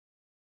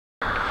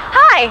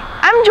Hi,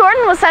 I'm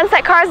Jordan with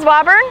Sunset Cars of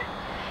Auburn.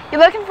 You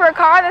looking for a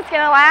car that's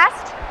going to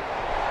last?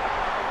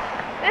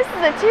 This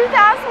is a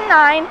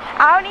 2009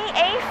 Audi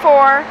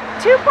A4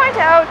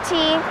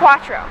 2.0T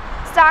Quattro,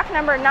 stock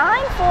number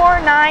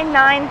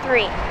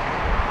 94993.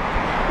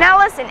 Now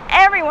listen,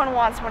 everyone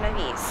wants one of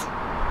these.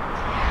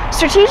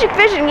 Strategic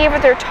Vision gave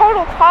it their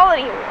Total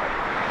Quality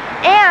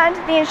Award, and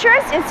the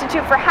Insurance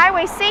Institute for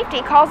Highway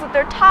Safety calls it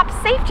their top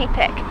safety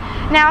pick.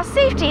 Now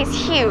safety is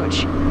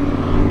huge.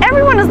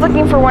 Everyone is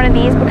looking for one of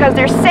these because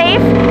they're safe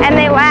and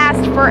they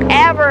last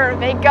forever.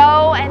 They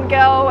go and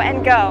go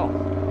and go.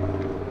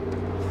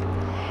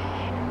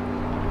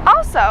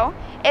 Also,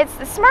 it's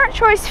the Smart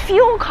Choice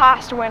fuel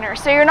cost winner,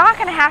 so you're not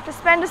going to have to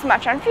spend as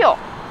much on fuel.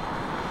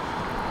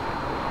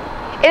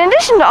 In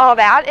addition to all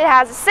that, it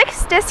has a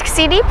 6-disc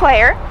CD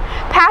player,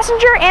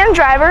 passenger and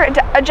driver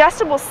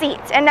adjustable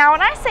seats. And now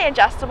when I say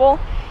adjustable,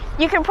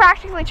 you can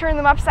practically turn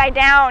them upside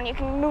down. You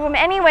can move them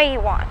any way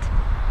you want.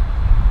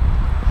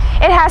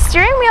 It has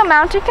steering wheel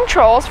mounted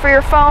controls for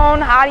your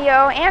phone,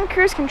 audio, and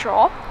cruise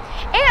control,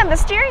 and the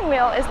steering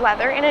wheel is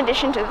leather in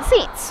addition to the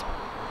seats.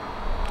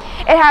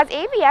 It has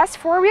ABS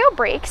 4-wheel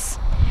brakes,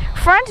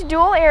 front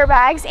dual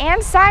airbags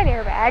and side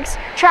airbags,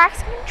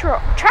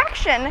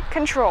 traction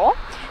control,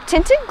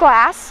 tinted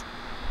glass,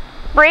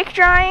 brake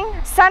drying,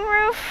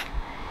 sunroof,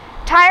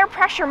 tire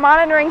pressure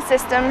monitoring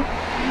system,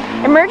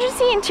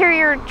 emergency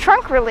interior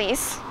trunk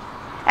release,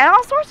 and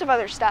all sorts of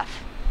other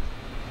stuff.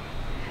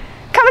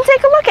 Come and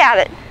take a look at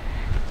it.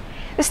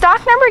 The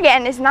stock number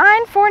again is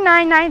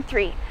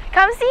 94993.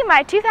 Come see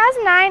my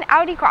 2009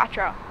 Audi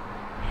Quattro.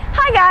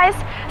 Hi guys,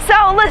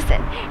 so listen,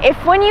 if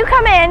when you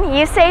come in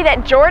you say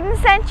that Jordan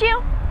sent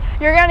you,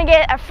 you're going to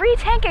get a free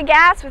tank of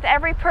gas with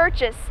every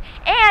purchase,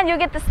 and you'll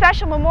get the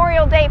special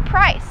Memorial Day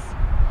price.